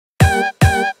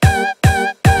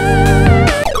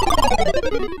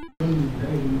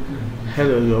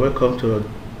Hello, you're welcome to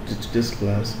this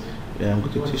class. I'm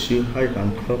going to teach you how you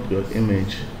can crop your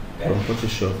image from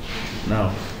Photoshop.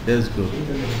 Now, let's go.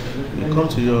 You come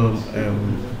to your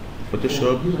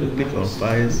Photoshop, you click on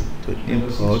Files to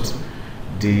import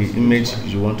the image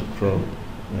you want to crop.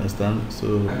 You understand? So,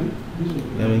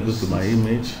 let me go to my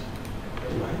image.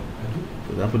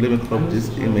 For example, let me crop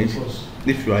this image.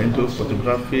 If you are into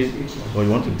photography or you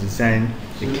want to design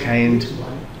a kind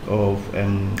of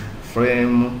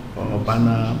frame or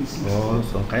banner or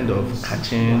some kind of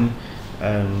catching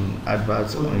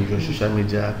adverts on your social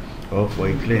media or for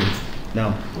a client.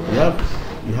 Now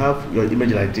you have your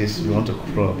image like this. You want to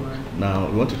crop. Now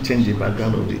you want to change the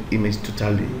background of the image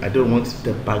totally. I don't want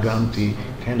the background, the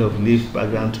kind of leaf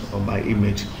background on my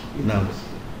image. Now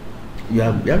you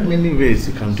have many ways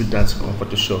you can do that on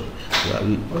Photoshop.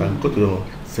 You can go to your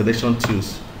selection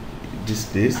tools, this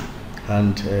place,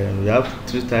 and we have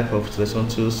three types of selection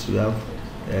tools. We have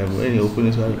when you open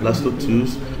it, we have lasso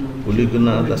tools,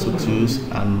 polygonal lasso tools,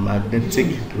 and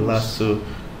magnetic lasso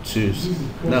tools.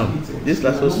 Now this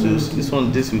lasso tools, this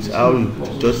one deals with how you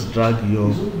just let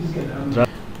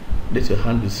your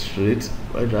hand be straight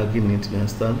while dragging it. You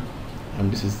understand?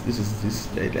 And this is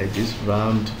like this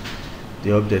round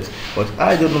the object. But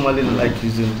I don't normally like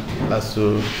using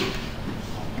lasso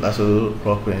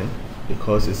cropping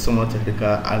because it's somewhat technical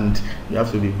and you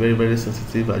have to be very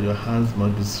sensitive, and your hands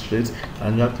must be straight,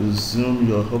 and you have to zoom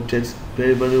your object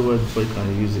very well before you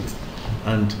can use it.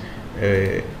 And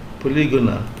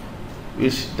polygonal,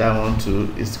 which that one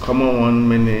too is common one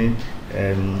many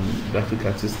graphic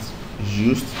artists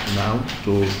used now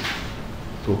to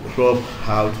crop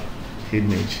out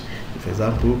image. For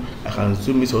example, I can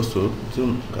zoom it also,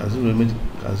 can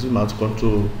zoom out,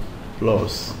 control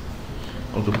plus.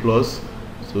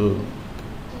 So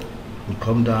you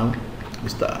come down,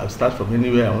 I start from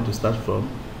anywhere I want to start from,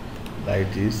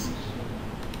 like this.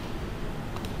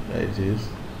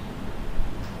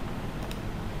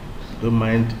 Don't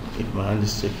mind if my hand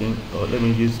is shaking, or let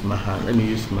me use my hand, let me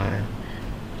use my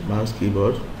mouse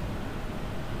keyboard.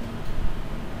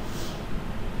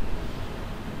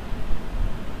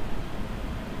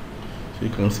 So you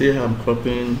can see how I'm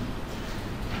cropping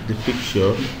the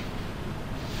picture.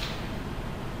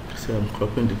 So I'm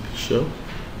cropping the picture.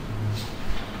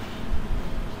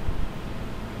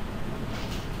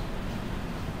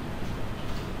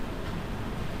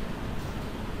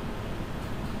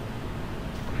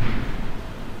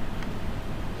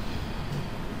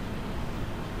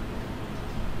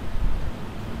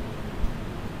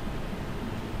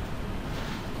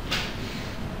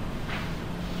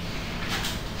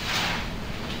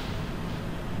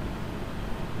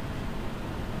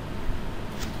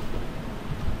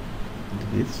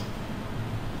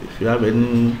 If you have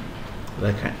any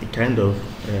like a kind of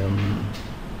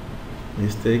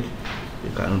mistake,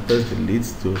 you can press delete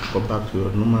to come back to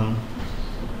your normal,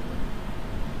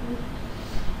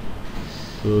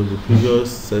 to the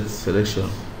previous set selection.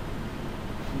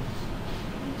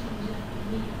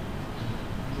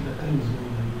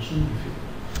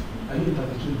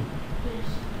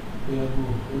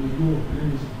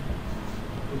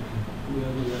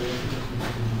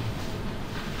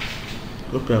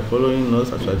 Hope you are following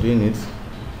us as we are doing it.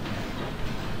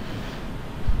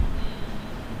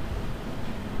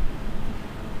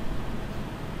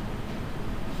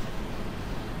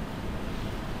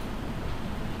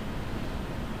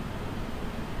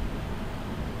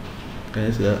 Can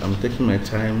you see that I'm taking my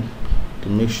time to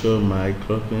make sure my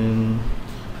cropping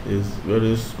is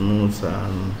very smooth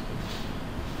and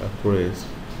accurate.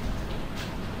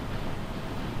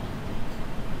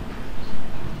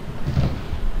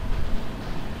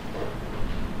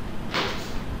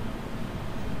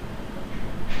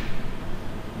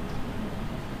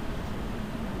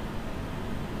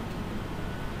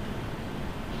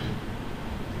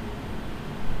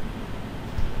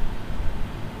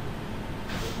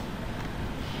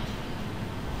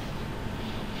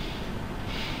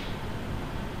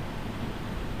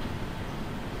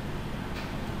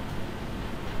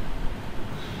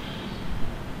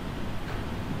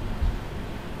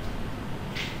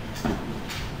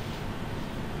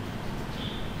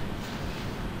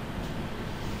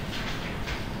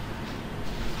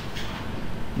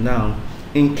 Now,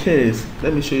 in case,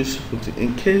 let me show you something.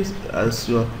 In case as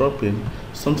you are cropping,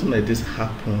 something like this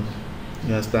happen,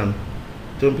 you understand?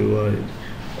 Don't be worried.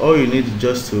 All you need is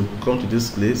just to come to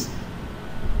this place,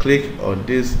 click on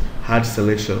this hard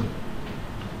selection,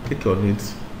 click on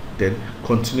it, then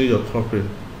continue your cropping.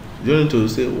 You don't need to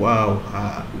say, wow,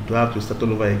 do I have to start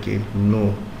all over again?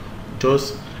 No,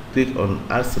 just click on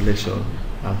add selection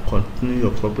and continue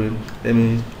your cropping. Let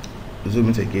me zoom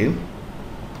it again,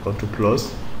 Ctrl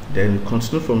plus, then you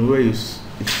continue from where it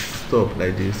stopped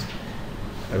like this.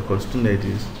 I continue like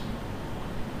this.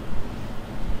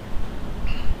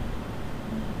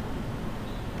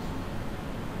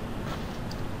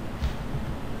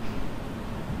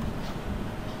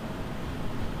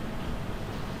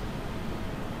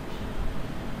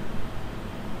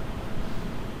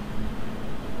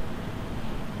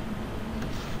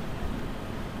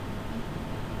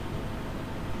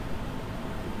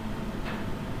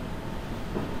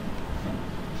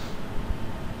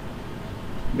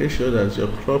 Make sure that your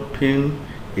cropping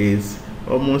is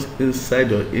almost inside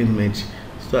your image,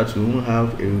 so that you won't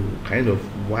have a kind of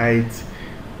white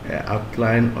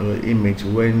outline on your image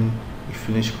when you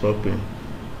finish cropping.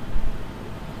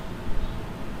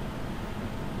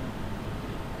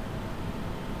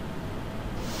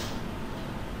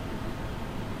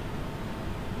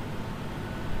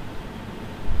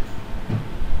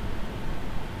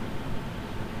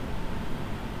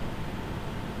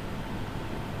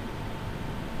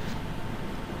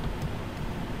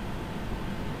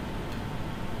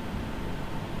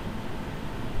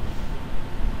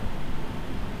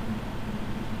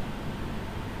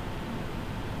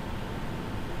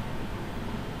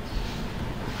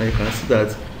 And you can see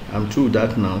that I'm through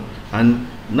that now. And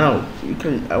now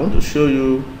I want to show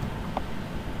you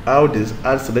how this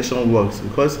add selection works,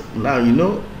 because now you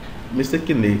know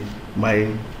mistakenly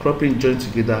my cropping joined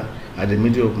together at the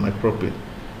middle of my cropping.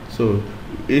 So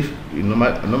if in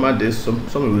normal days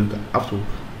someone will have to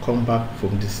come back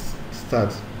from this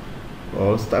start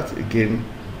or start again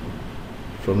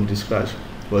from the scratch.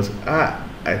 But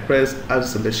I press add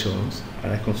selections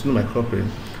and I continue my cropping,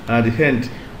 and at the end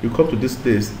you come to this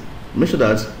place. Make sure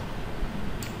that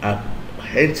I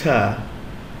enter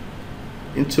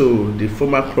into the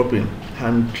former cropping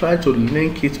and try to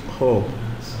link it up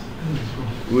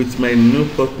with my new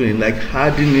cropping, like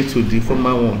adding it to the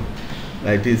former one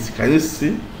like this. Can you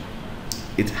see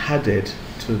it added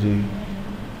to the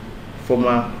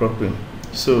former cropping?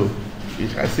 So you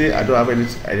can see I don't have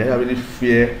any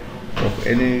fear of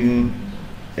anything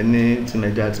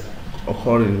like that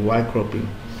occurring while cropping.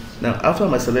 Now after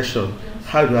my selection,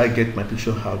 how do I get my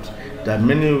picture out? There are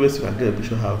many ways you can get a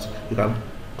picture out. You can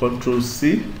Ctrl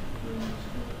C,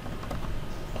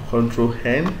 Ctrl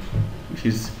N, which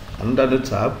is another new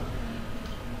tab.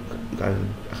 I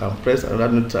can press another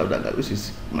new tab which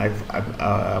is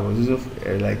I was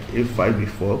using like A5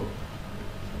 before,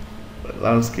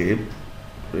 landscape,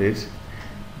 right?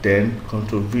 Then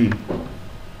Ctrl V. You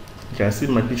can see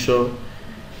my picture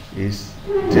is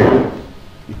there.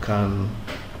 You can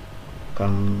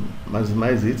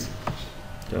maximize it,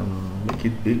 make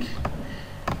it big.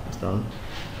 Down.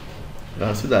 You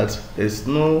can see that there's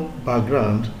no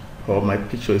background for my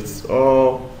picture. It's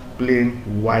all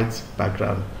plain white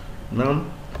background. Now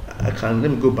let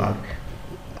me go back.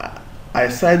 I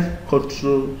said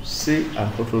Ctrl C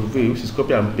and Ctrl V, which is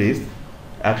copy and paste.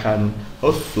 I can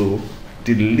also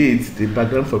delete the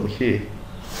background from here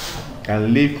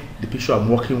and leave the picture I'm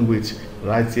working with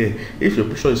right here. If your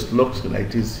picture is locked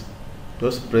like this,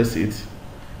 just press it,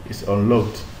 it's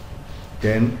unlocked.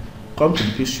 Then come to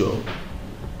the picture,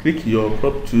 click your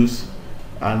crop tools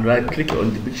and right click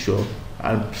on the picture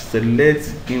and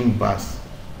select inverse.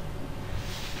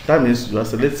 That means you are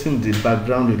selecting the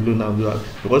background alone now,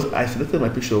 because I selected my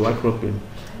picture while cropping.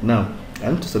 Now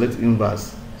I need to select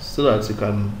inverse so that you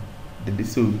can delete.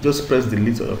 So just press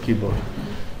delete on your keyboard.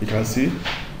 You can see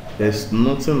there's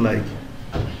nothing like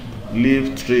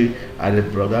leave tree at the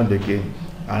background again,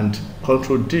 and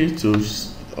Ctrl D to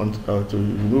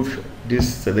remove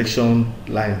this selection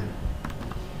line.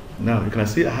 Now you can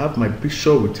see I have my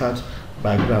picture without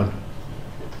background.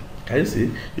 Can you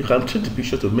see? You can treat the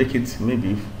picture to make it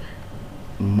maybe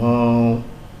more,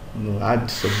 add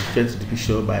some effect to the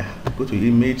picture by go to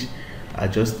image,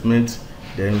 adjustment,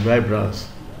 then vibrance.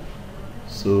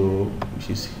 So which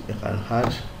is you can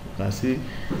add. You can see,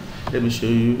 let me show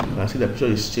you. You can see the picture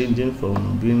is changing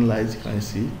from being light, you can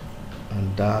see,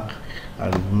 and dark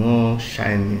and more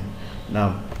shiny.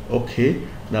 Now okay,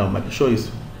 now my picture is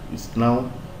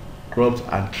now cropped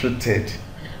and treated,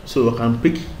 so I can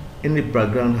pick any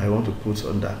background I want to put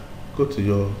under. Go to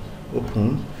your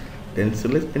open, then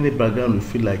select any background you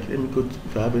feel like. Let me go to,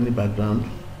 if I have any background,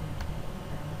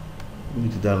 let me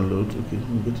to download. Okay, let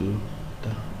me go to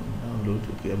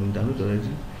download. Okay, I'm in download already.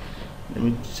 Let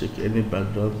me check any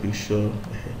background picture.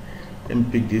 Let me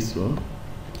pick this one.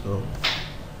 So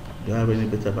do I have any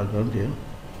better background here?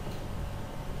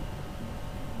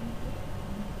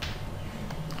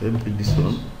 Let me pick this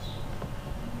one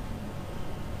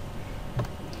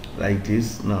like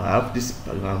this. Now I have this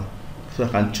background So I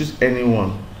can choose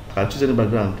anyone. I can choose any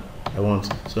background I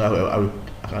want. So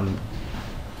I can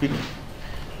pick.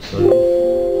 So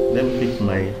let me pick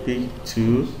my pick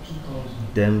 2.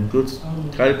 Then go to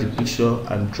carry the picture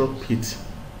and drop it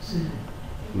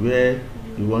where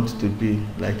you want it to be,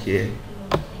 like here.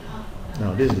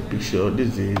 Now this is the picture.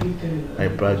 This is my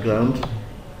background.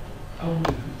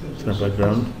 It's my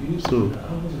background. So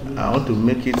I want to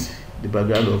make it the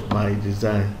background of my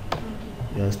design.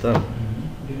 You understand?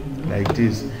 Like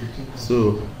this.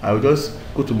 So I will just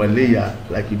go to my layer,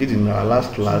 like we did in our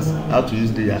last class, how to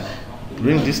use layer.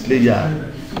 Bring this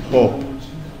layer up.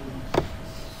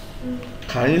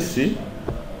 Can you see?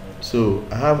 So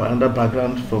I have another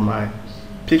background for my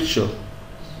picture.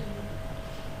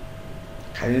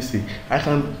 Can you see? I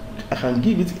can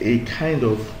give it a kind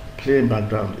of plain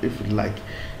background if you like.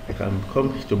 I can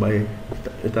come to my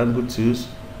rectangle tools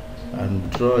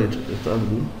and draw a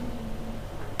rectangle.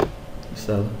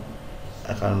 So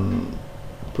I can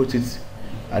put it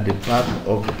at the back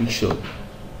of the picture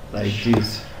like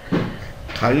this.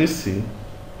 Can you see?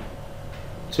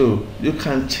 So you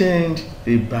can change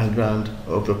the background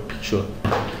of your picture.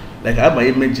 Like I have my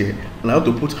image here and I want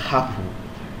to put apple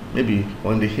maybe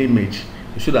on the image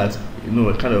so that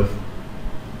a kind of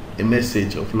a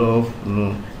message of love,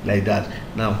 like that.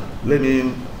 Now let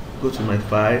me go to my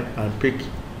file and pick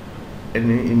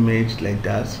any image like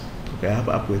that. Okay, I have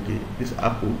apple. Okay, this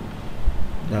apple.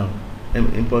 Now let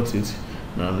me import it.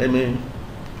 Now let me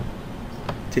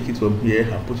take it from here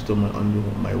and put it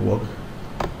on my work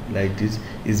like this.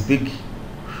 It's big.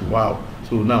 Wow.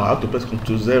 So now I have to press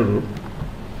Ctrl 0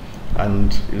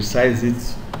 and resize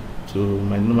it to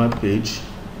my normal page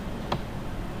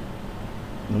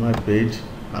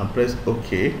and press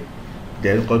OK.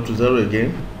 Then Ctrl 0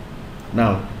 again.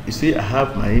 Now you see I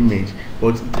have my image,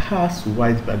 but it has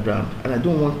white background and I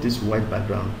don't want this white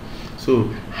background. So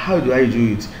how do I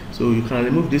do it? So you can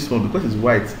remove this one because it's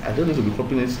white. I don't need to be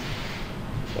copying it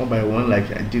one by one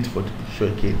like I did for the picture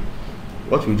again.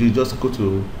 What we do is just go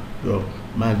to your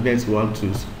magnet one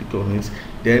to click on it.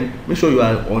 Then make sure you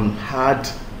are on add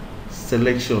to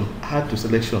selection,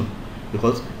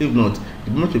 because if not,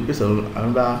 the moment you place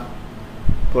another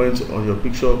point on your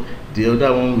picture, the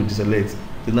other one will deselect.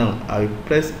 So now I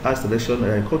press add selection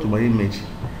and I go to my image.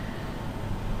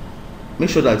 Make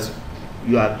sure that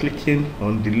you are clicking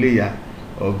on the layer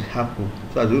of the apple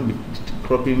so that you will be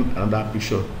cropping another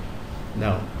picture.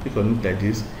 Now click on it like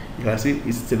this. You can see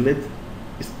it's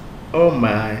all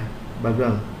my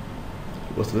background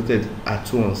was selected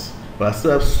at once, but I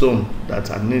still have some that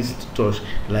I need to touch,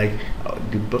 like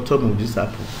the bottom of this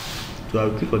apple. So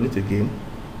I'll click on it again,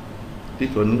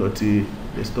 click on it until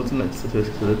there's nothing that's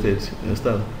selected. You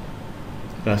understand?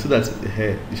 You can see that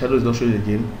the shadow is not showing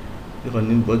again. Click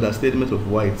on it, but there's the element of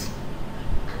white.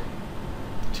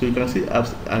 So you can see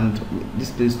apps and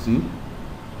this place too.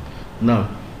 Now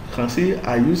you can see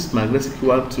I use magnetic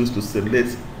one tools to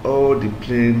select all the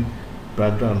plain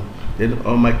background. Then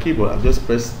on my keyboard I just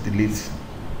press delete.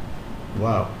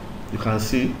 Wow, you can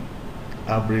see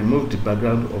I've removed the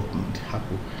background of the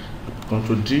apple.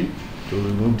 Ctrl G to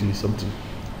remove the something.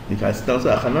 You can see also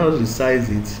I can now resize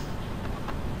this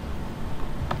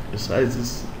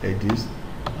like this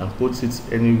and put it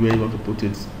anywhere you want to put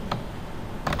it.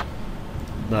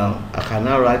 Now I can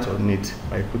now write on it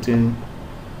by putting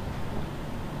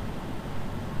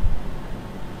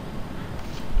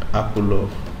apple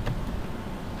love.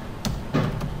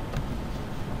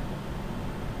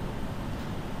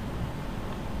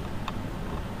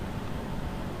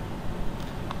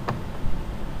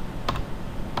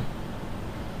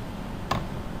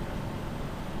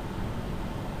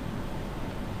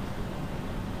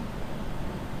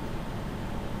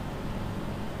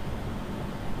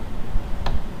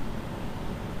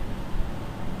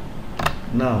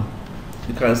 Now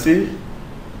you can see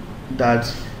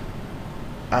that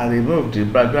I removed the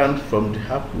background from the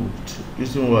apple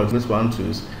using what this one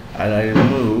tools, and I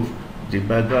remove the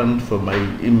background from my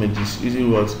images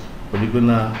using what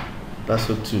polygonal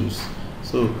lasso tools.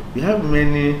 So we have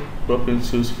many cropping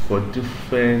tools for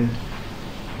different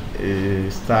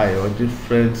style or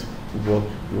different work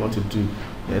you want to do. You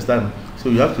understand? So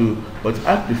you have to, but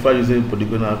I prefer using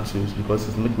polygonal tools because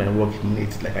it makes my work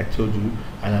neat, like I told you,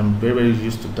 and I'm very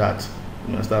used to that.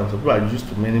 You understand? So people are used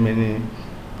to many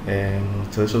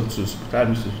selection tools, but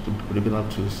I'm used to polygonal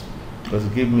tools because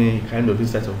it gives me kind of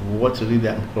insight of what really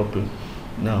I'm cropping.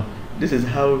 Now this is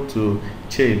how to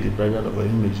change the background of an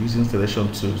image using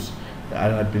selection tools,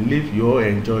 and I believe you all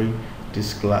enjoy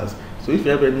this class. So if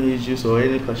you have any issues or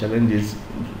any challenges,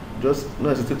 just don't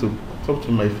hesitate to come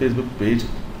to my Facebook page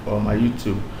or my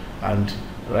YouTube and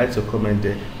write your comment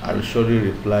there. I will surely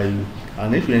reply you.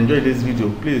 And if you enjoyed this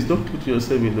video, please don't keep to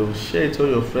yourself alone. Share it to all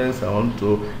your friends. I want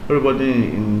to everybody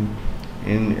in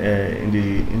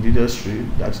the industry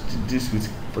that this with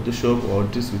Photoshop or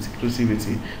this with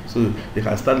creativity, so they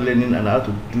can start learning and how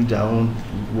to do their own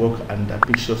work and their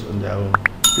pictures on their own.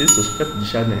 Please subscribe to the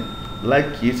channel,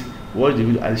 like it, watch the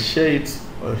video, and share it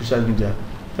on social media.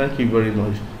 Thank you very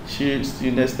much. See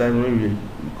you next time when we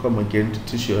come again to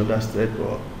teach you another step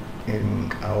or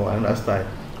in our another style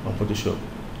on Photoshop.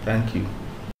 Thank you.